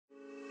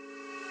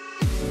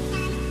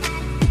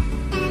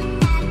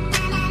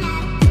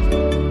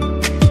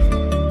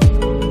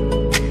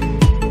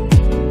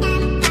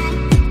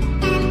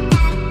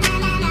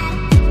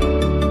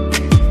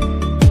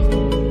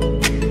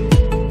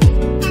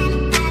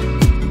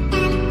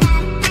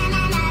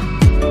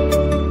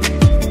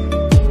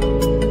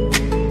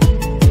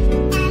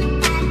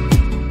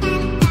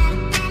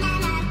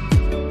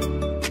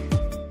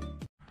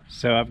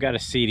So I've got a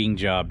seeding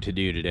job to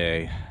do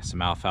today.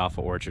 Some alfalfa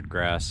orchard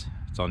grass.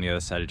 It's on the other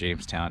side of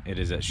Jamestown. It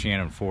is at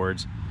Shannon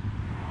Ford's.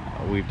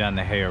 We've done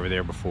the hay over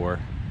there before.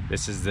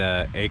 This is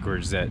the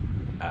acreage that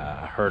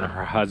her and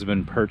her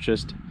husband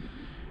purchased.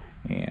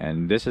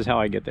 And this is how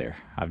I get there.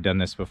 I've done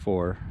this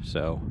before.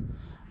 So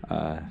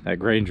that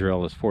grain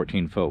drill is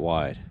 14 foot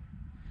wide.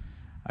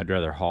 I'd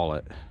rather haul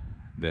it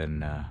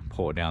than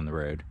pull it down the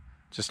road.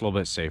 Just a little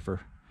bit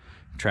safer.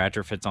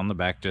 Tractor fits on the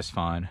back just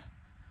fine.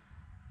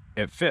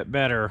 It fit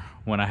better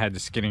when I had the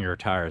skinnier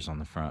tires on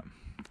the front.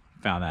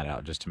 Found that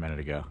out just a minute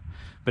ago.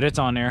 But it's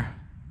on there.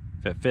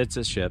 If it fits,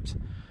 it ships.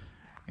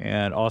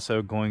 And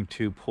also going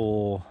to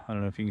pull, I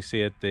don't know if you can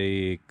see it,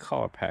 the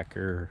collar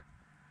packer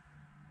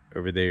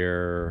over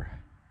there.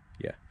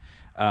 Yeah.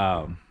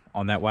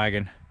 On that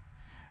wagon.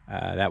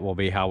 That will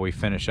be how we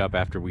finish up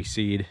after we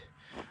seed.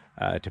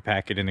 To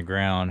pack it in the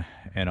ground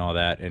and all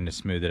that and to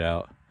smooth it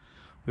out.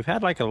 We've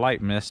had like a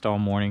light mist all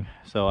morning,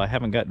 so I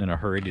haven't gotten in a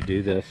hurry to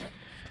do this.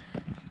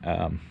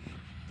 I'm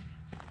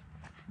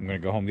gonna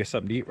go home and get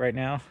something to eat right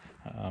now.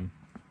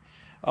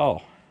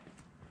 Oh,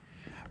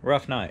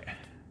 rough night.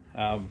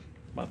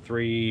 About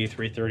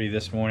 3:30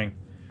 this morning.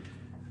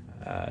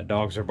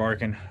 Dogs are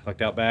barking.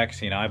 Looked out back,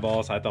 seen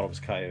eyeballs. I thought it was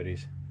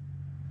coyotes.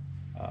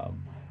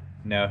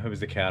 No, it was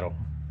the cattle.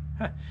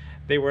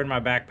 They were in my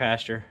back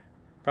pasture.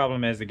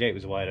 Problem is the gate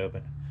was wide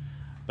open.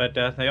 But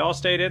they all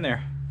stayed in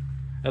there.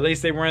 At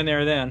least they were in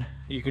there then.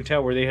 You can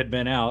tell where they had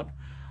been out.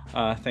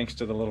 Thanks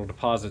to the little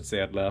deposits they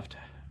had left.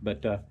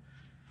 But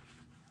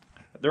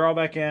they're all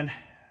back in.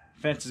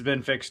 Fence has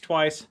been fixed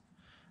twice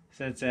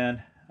since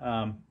then.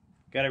 Got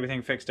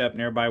everything fixed up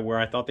nearby where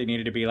I thought they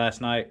needed to be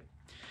last night.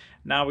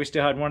 Now we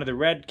still had one of the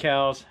red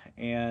cows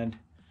and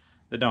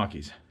the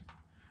donkeys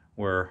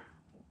were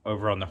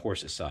over on the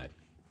horse's side.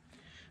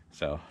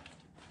 So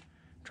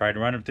tried to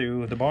run them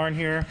through the barn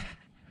here.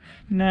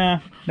 Nah,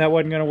 that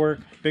wasn't gonna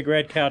work. Big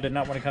red cow did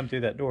not want to come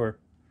through that door.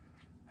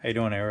 How you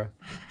doing, Ara?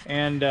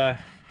 And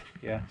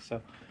yeah,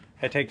 so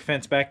I take the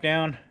fence back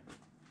down,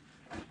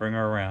 bring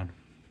her around.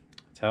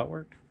 That's how it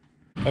worked.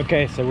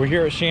 Okay, so we're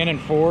here at Shannon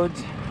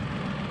Ford's,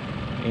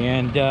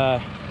 and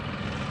there's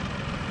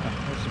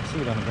some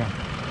seed on the ground.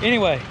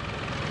 Anyway,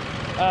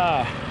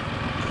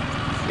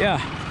 yeah,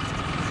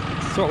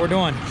 that's what we're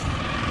doing.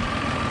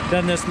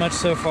 Done this much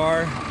so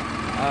far.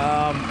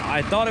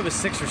 I thought it was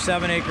 6 or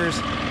 7 acres.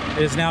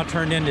 It has now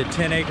turned into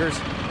 10 acres.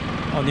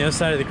 On the other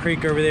side of the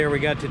creek over there we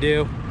got to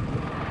do.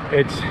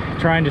 It's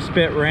trying to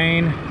spit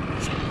rain.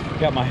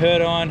 Got my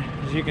hood on,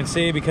 as you can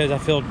see, because I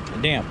feel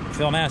damp, I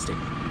feel nasty.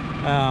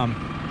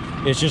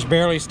 It's just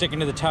barely sticking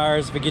to the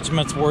tires. If it gets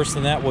much worse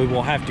than that, we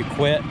will have to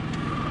quit. It's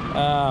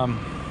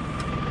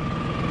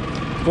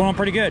going on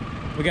pretty good.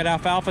 We got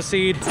alfalfa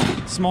seed,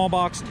 small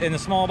box, in the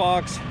small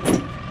box.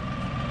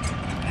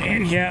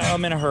 And yeah,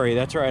 I'm in a hurry,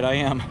 that's right, I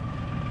am.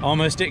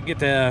 Almost didn't get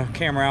the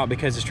camera out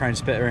because it's trying to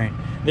spit rain.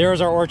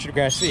 There's our orchard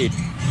grass seed.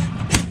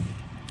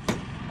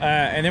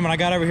 And then when I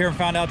got over here and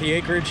found out the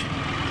acreage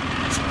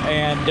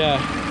and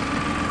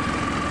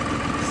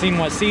seen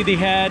what seed they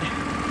had,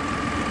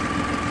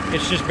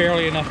 it's just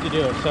barely enough to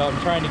do it. So I'm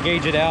trying to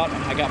gauge it out.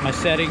 I got my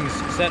settings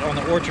set on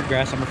the orchard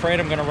grass. I'm afraid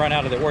I'm gonna run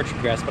out of the orchard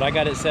grass, but I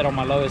got it set on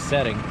my lowest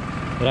setting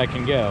that I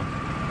can go.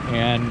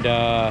 And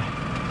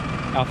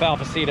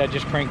alfalfa seed, I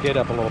just cranked it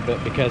up a little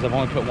bit because I've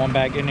only put 1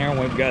 bag in there and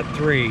we've got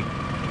 3.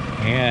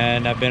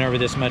 And I've been over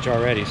this much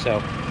already,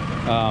 so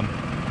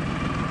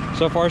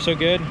so far so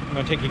good. I'm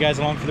gonna take you guys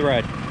along for the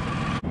ride.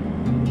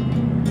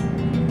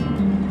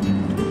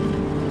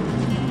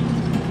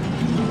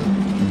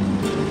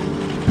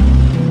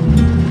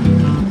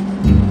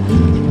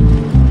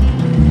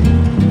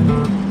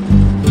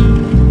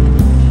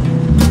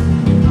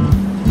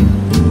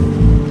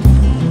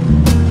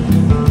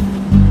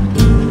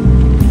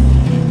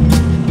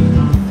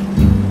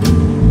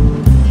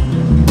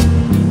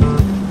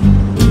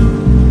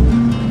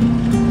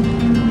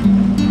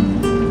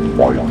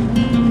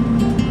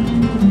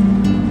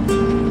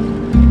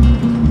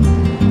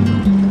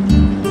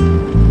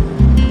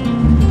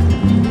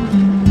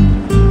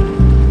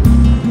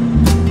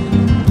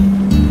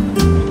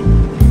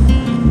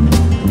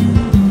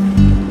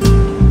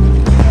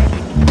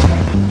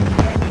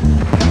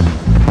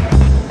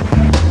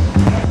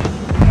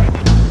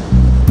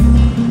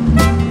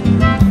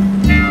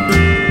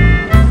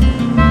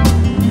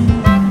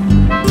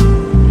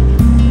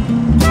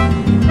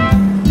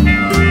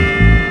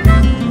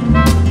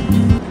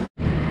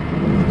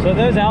 So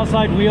those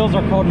outside wheels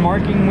are called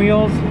marking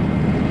wheels.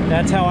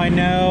 That's how I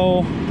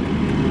know.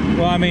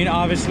 Well, I mean,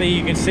 obviously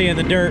you can see in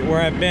the dirt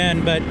where I've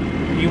been, but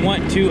you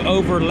want to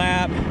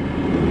overlap.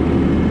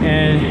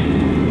 And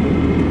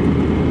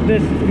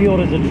this field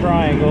is a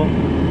triangle,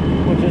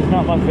 which is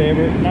not my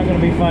favorite. Not gonna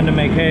be fun to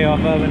make hay off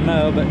of and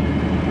mow, but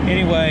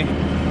anyway,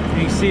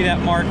 you can see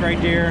that mark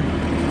right there.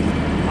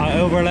 I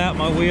overlap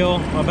my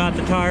wheel about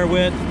the tire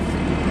width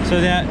so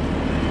that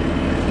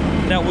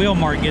that wheel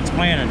mark gets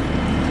planted.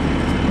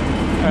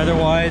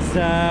 Otherwise,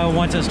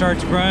 once it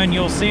starts growing,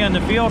 you'll see on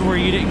the field where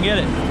you didn't get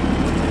it.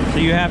 So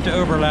you have to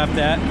overlap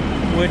that.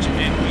 which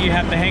you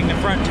have to hang the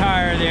front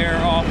tire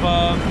there off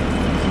of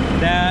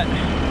that,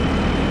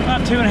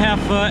 about 2.5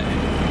 foot,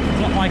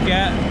 something like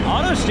that.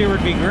 Auto steer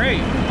would be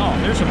great. Oh,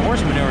 there's some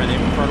horse manure they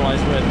can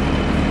fertilize with.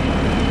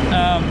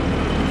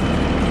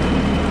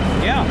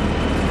 Yeah,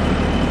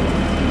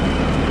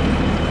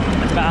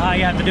 that's about how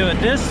you have to do it.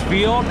 This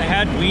field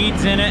had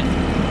weeds in it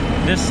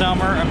this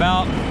summer,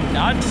 about,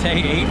 I'd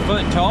say 8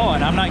 foot tall,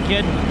 and I'm not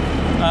kidding.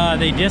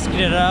 They disked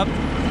it up,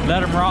 let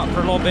them rot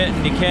for a little bit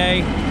and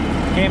decay,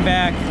 came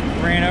back,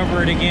 ran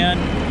over it again,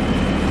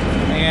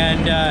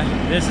 and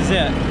this is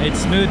it. It's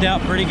smoothed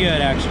out pretty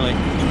good, actually.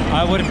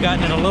 I would have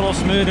gotten it a little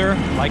smoother,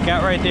 like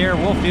that right there.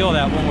 We'll feel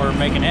that when we're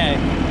making hay.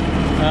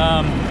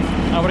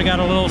 I would have got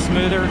a little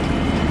smoother,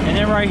 and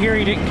then right here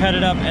he didn't cut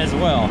it up as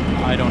well.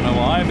 I don't know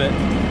why, but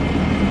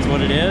that's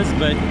what it is.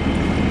 But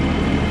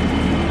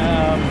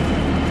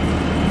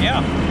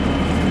yeah,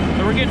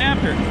 so we're getting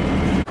after it.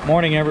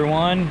 Morning,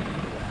 everyone.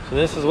 So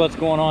this is what's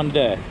going on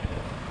today.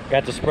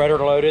 Got the spreader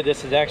loaded.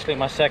 This is actually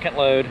my second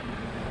load.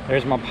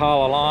 There's my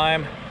pile of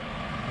lime.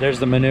 There's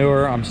the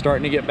manure. I'm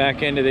starting to get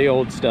back into the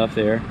old stuff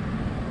there.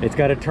 It's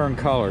got to turn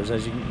colors,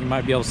 as you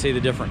might be able to see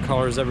the different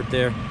colors over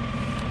there.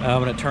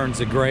 When it turns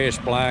the grayish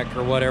black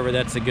or whatever,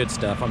 that's the good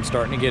stuff. I'm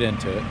starting to get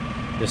into it.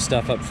 This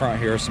stuff up front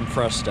here is some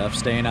fresh stuff,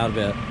 staying out of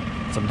it.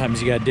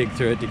 Sometimes you got to dig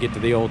through it to get to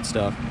the old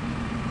stuff.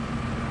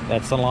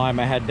 That's the lime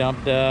I had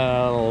dumped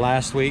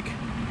last week.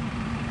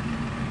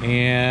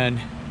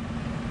 And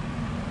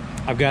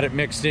I've got it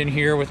mixed in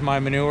here with my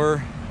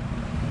manure.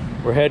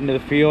 We're heading to the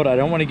field. I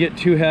don't want to get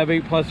too heavy.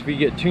 Plus, if you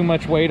get too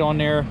much weight on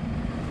there,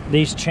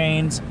 these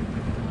chains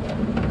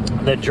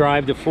that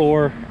drive the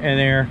floor in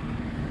there,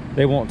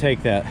 they won't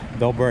take that.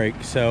 They'll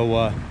break.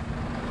 So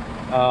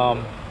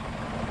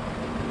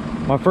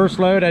my first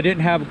load, I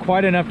didn't have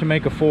quite enough to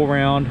make a full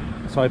round,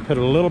 so I put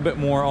a little bit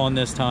more on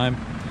this time.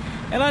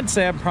 And I'd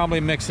say I'm probably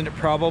mixing it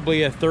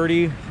probably a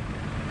 30%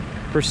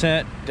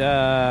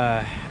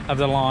 of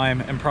the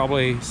lime and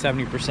probably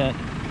 70%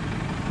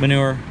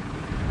 manure.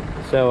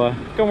 So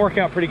it's gonna work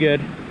out pretty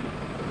good,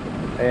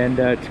 and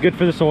it's good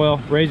for the soil,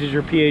 raises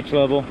your pH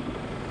level.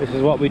 This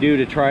is what we do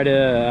to try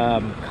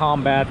to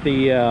combat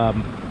the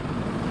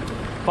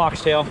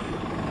foxtail.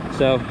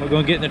 So we're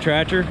gonna get in the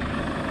tractor.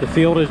 The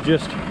field is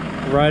just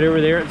right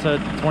over there. It's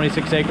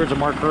 26 acres of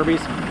Mark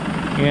Kirby's,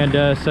 and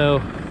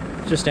so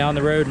just down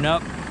the road and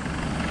up,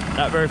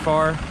 not very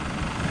far.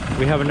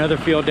 We have another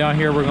field down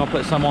here we're gonna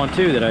put some on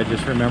too that I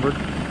just remembered.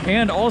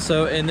 And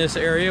also in this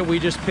area we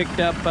just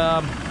picked up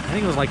I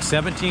think it was like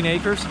 17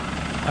 acres.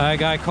 A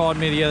guy called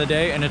me the other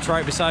day, and it's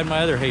right beside my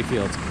other hay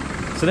fields,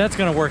 so that's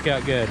gonna work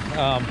out good.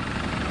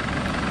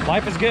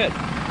 Life is good.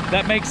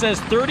 That makes us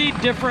 30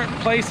 different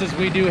places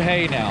we do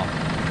hay now,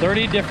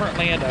 30 different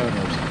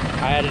landowners.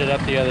 I added it up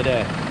the other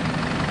day.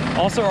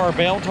 Also, our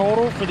bale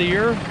total for the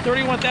year,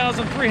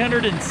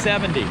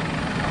 31,370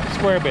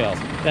 square bales.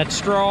 That's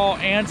straw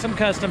and some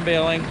custom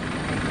baling.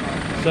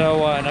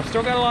 So, and I've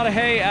still got a lot of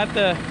hay at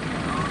the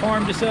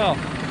farm to sell.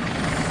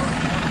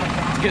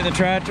 Let's get in the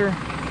tractor.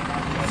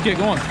 Let's get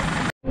going.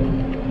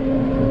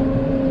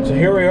 So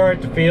here we are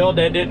at the field.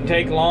 That didn't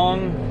take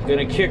long.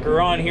 Gonna kick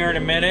her on here in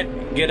a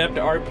minute. Get up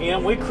to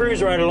RPM. We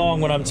cruise right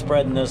along when I'm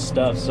spreading this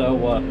stuff. So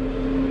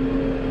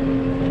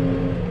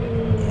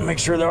make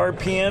sure the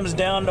RPM's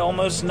down to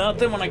almost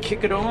nothing when I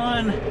kick it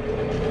on.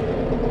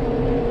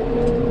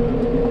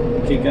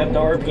 Kick up the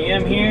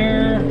RPM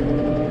here.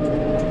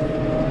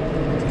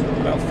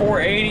 About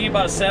 480,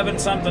 about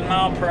 7-something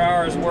mile per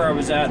hour is where I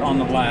was at on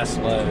the last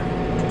load.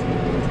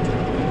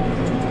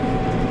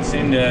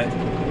 Seemed to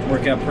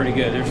work out pretty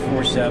good. There's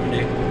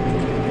 470.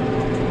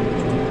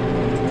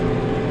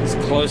 It's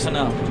close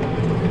enough.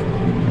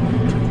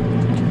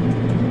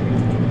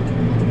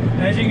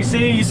 As you can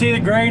see, you see the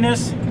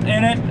grayness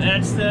in it.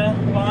 That's the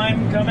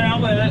lime coming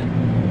out with it.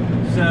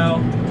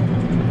 So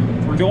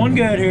we're doing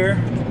good here.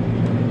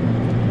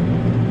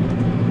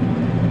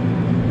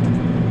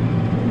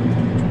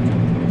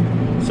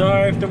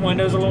 Sorry if the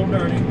window's a little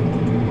dirty.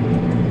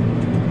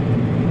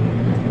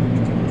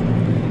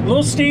 A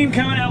little steam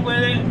coming out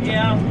with it,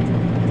 yeah.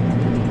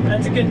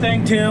 That's a good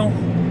thing too.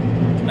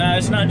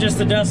 It's not just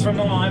the dust from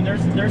the lime.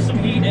 There's some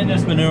heat in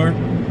this manure.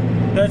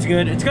 That's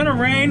good. It's gonna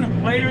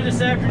rain later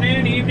this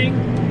afternoon, evening.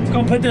 It's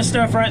gonna put this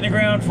stuff right in the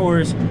ground for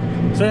us.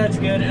 So that's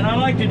good. And I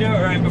like to do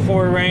it right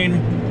before rain.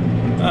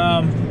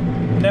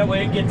 That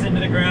way it gets into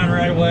the ground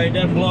right away. It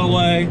doesn't blow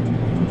away,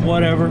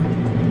 whatever.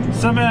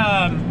 Some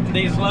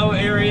these low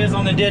areas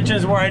on the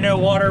ditches where I know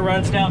water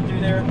runs down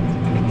through there.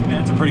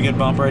 That's a pretty good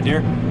bump right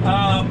there.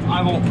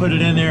 I won't put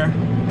it in there.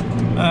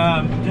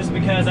 Just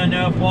because I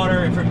know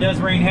if it does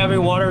rain heavy,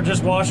 water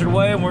just wash it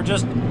away, and we're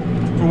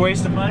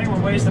wasting money,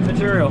 we're wasting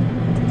material.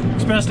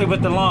 Especially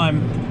with the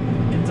lime.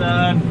 It's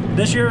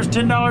this year is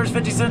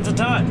 $10.50 a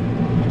ton.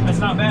 That's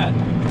not bad.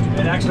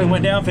 It actually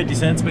went down 50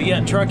 cents, but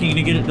yet trucking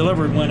to get it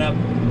delivered went up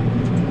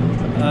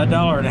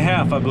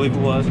 $1.50, I believe it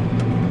was.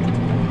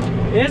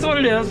 It is what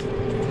it is.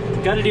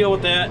 Got to deal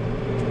with that.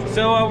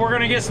 So we're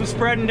gonna get some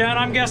spreading done.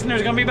 I'm guessing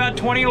there's gonna be about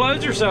 20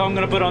 loads or so I'm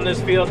gonna put on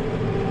this field,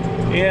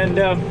 and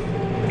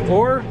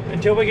or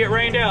until we get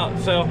rained out.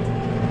 So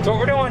That's what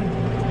we're doing.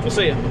 We'll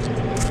see you.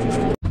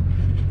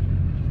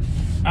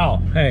 Oh,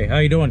 hey, how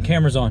you doing?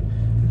 Camera's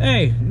on.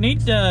 Hey,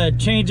 neat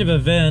change of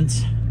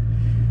events.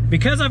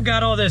 Because I've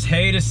got all this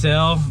hay to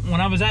sell,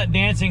 when I was at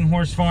Dancing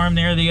Horse Farm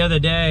there the other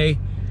day,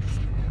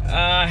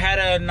 I had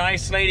a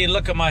nice lady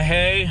look at my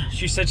hay.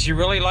 She said she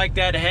really liked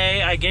that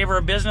hay. I gave her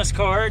a business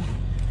card.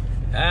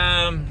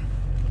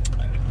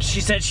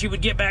 She said she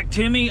would get back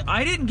to me.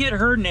 I didn't get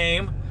her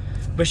name,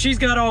 but she's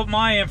got all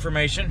my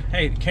information.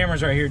 Hey, the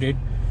camera's right here, dude.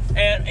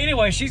 And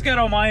anyway, she's got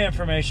all my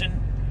information.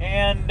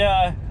 And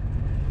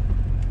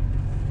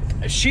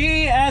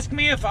she asked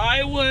me if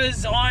I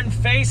was on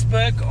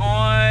Facebook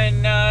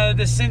on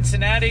the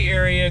Cincinnati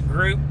area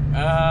group,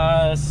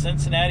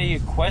 Cincinnati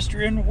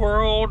Equestrian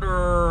World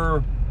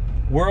or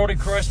World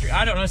Equestrian,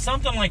 I don't know,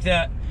 something like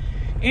that.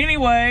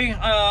 Anyway,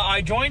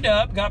 I joined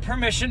up, got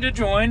permission to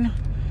join,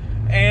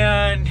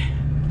 and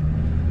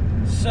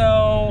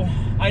so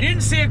I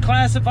didn't see a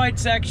classified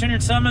section,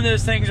 and some of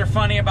those things are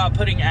funny about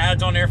putting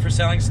ads on there for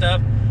selling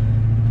stuff.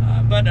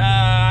 But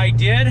I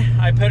did.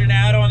 I put an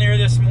ad on there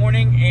this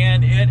morning,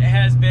 and it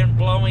has been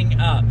blowing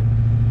up.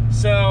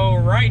 So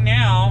right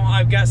now,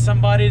 I've got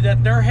somebody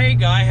that their hay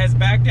guy has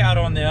backed out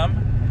on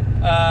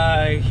them.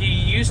 He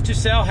used to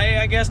sell hay,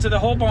 I guess, to the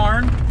whole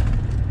barn.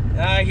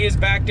 He has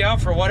backed out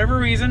for whatever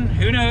reason.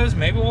 Who knows?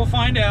 Maybe we'll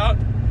find out.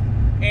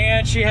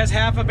 And she has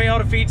half a bale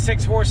to feed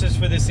 6 horses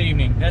for this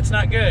evening. That's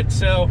not good.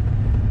 So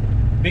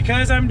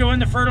because I'm doing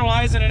the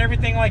fertilizing and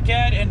everything like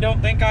that, and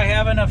don't think I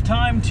have enough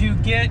time to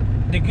get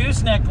the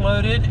gooseneck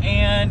loaded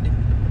and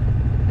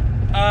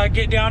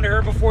get down to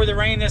her before the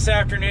rain this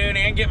afternoon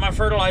and get my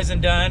fertilizing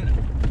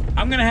done,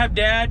 I'm gonna have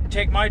Dad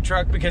take my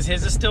truck because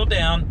his is still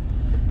down,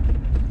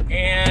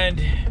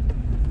 and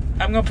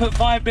I'm gonna put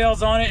 5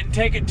 bales on it and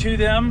take it to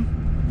them,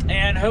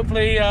 and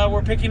hopefully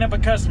we're picking up a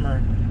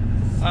customer.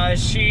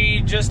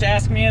 She just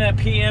asked me in a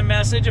PM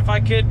message if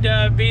I could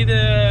be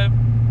the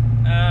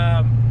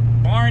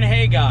barn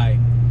hay guy.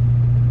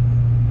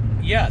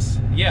 Yes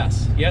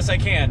I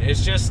can.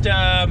 It's just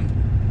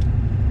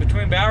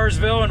between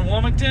Bowersville and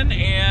Wilmington,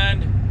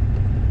 and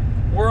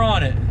we're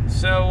on it.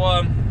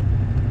 So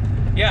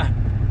yeah,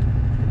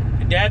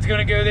 Dad's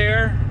gonna go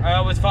there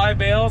with 5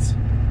 bales,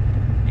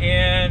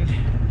 and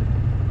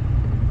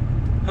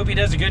hope he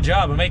does a good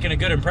job of making a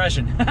good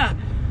impression.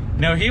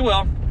 No, he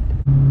will.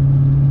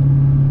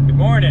 Good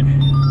morning.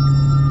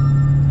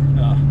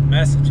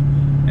 Message.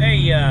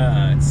 Hey,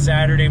 it's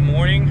Saturday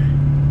morning.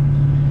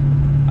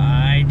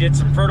 I did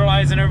some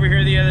fertilizing over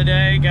here the other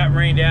day, got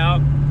rained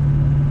out.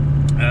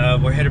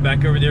 We're headed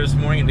back over there this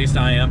morning, at least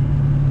I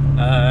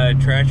am.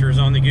 Tractor's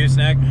on the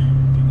gooseneck, you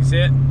can see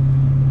it.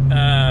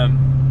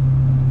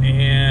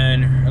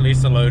 And at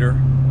least the loader.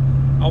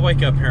 I'll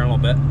wake up here in a little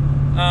bit.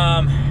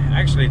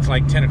 Actually, it's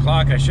like 10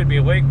 o'clock. I should be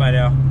awake by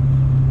now.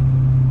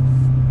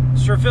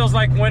 Sure feels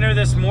like winter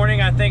this morning.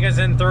 I think it's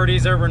in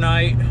 30s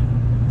overnight.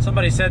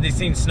 Somebody said they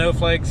seen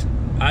snowflakes.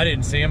 I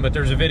didn't see them, but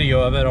there's a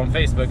video of it on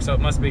Facebook, so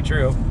it must be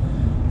true.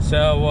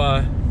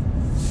 So,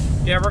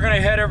 yeah, we're gonna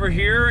head over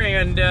here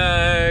and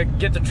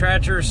get the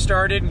tractor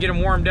started and get them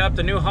warmed up.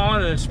 The New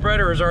Holland and the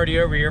spreader is already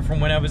over here from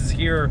when I was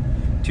here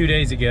 2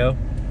 days ago.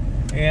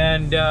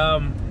 And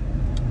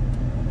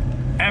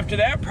after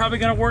that, probably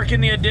gonna work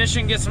in the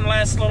addition, get some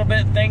last little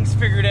bit things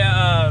figured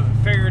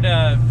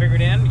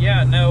in.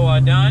 Yeah, no,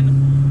 done.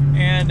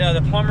 And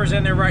the plumber's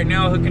in there right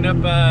now hooking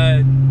up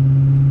the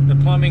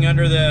plumbing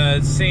under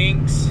the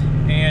sinks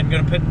and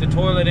gonna put the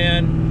toilet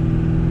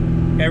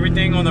in.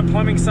 Everything on the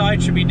plumbing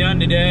side should be done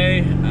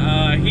today.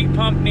 Heat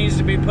pump needs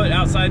to be put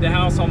outside the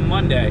house on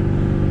Monday.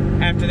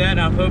 After that,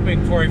 I'm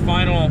hoping for a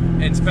final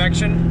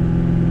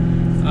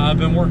inspection. I've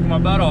been working my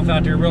butt off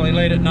out there really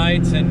late at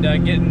nights and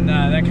getting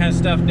that kind of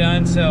stuff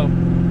done. So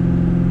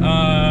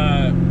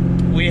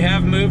we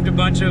have moved a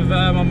bunch of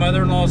my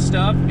mother-in-law's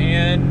stuff,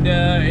 and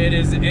it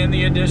is in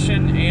the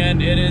addition,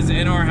 and it is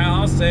in our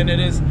house, and it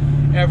is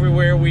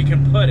everywhere we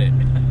can put it.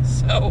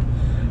 So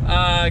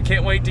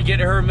can't wait to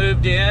get her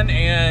moved in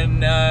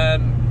and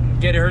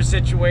get her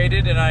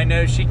situated, and I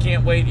know she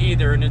can't wait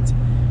either. And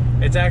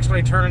it's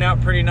actually turning out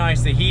pretty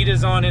nice. The heat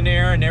is on in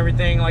there and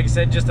everything. Like I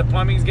said, just the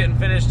plumbing's getting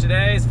finished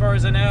today as far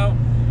as I know,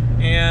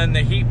 and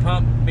the heat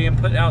pump being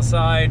put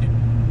outside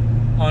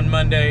on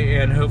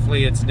Monday, and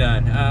hopefully it's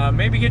done.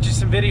 Maybe get you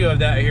some video of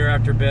that here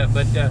after a bit,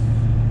 but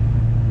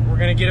we're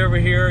gonna get over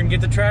here and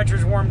get the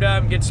tractors warmed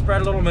up and get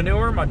spread a little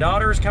manure. My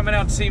daughter's coming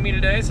out to see me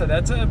today, so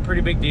that's a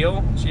pretty big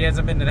deal. She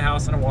hasn't been to the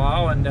house in a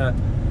while, and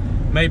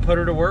may put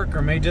her to work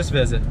or may just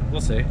visit.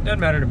 We'll see. Doesn't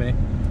matter to me.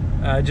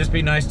 Just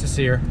be nice to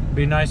see her.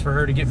 Be nice for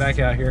her to get back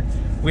out here.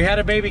 We had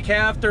a baby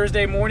calf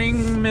Thursday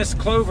morning. Miss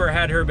Clover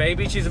had her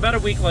baby. She's about a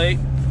week late,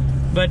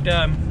 but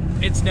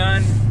it's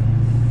done,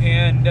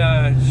 and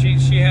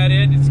she had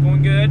it. It's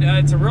going good.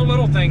 It's a real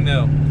little thing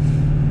though.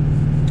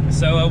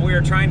 So we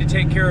are trying to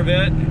take care of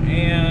it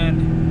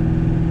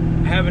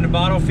and having to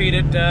bottle feed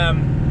it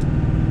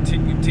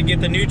to get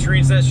the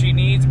nutrients that she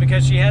needs,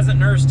 because she hasn't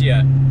nursed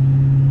yet.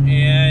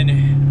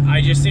 And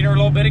I just seen her a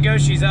little bit ago.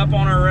 She's up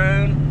on her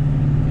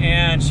own,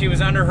 and she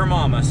was under her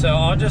mama. So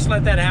I'll just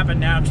let that happen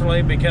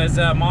naturally, because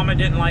mama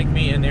didn't like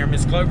me in there.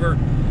 Miss Clover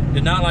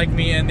did not like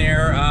me in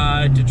there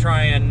to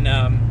try and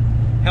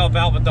help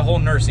out with the whole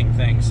nursing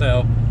thing.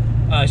 So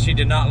she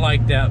did not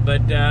like that.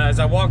 But as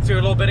I walked through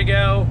a little bit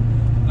ago,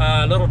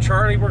 little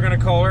Charlie, we're gonna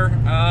call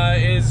her,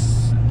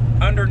 is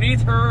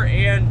underneath her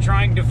and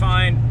trying to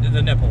find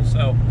the nipple.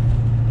 So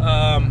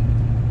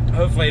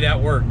hopefully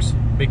that works,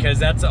 because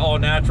that's an all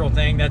natural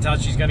thing. That's how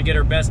she's gonna get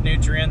her best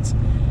nutrients,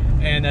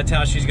 and that's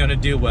how she's gonna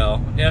do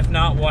well. If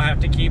not, we'll have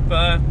to keep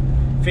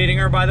feeding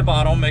her by the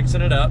bottle,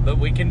 mixing it up, but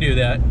we can do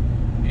that.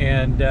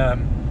 And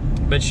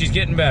but she's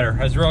getting better.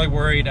 I was really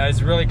worried. I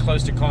was really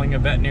close to calling a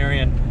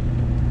veterinarian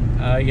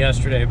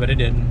yesterday, but it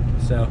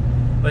didn't. So,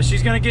 but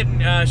she's gonna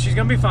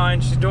be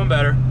fine. She's doing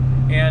better,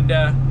 and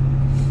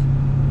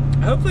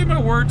hopefully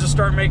my words will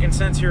start making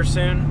sense here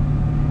soon.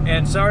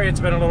 And sorry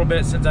it's been a little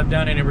bit since I've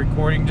done any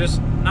recording,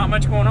 just not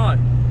much going on.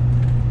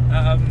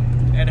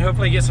 And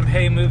hopefully get some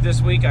hay moved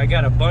this week. I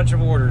got a bunch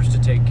of orders to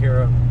take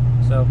care of,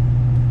 so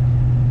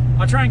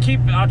I'll try and keep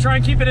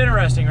it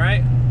interesting,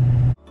 right?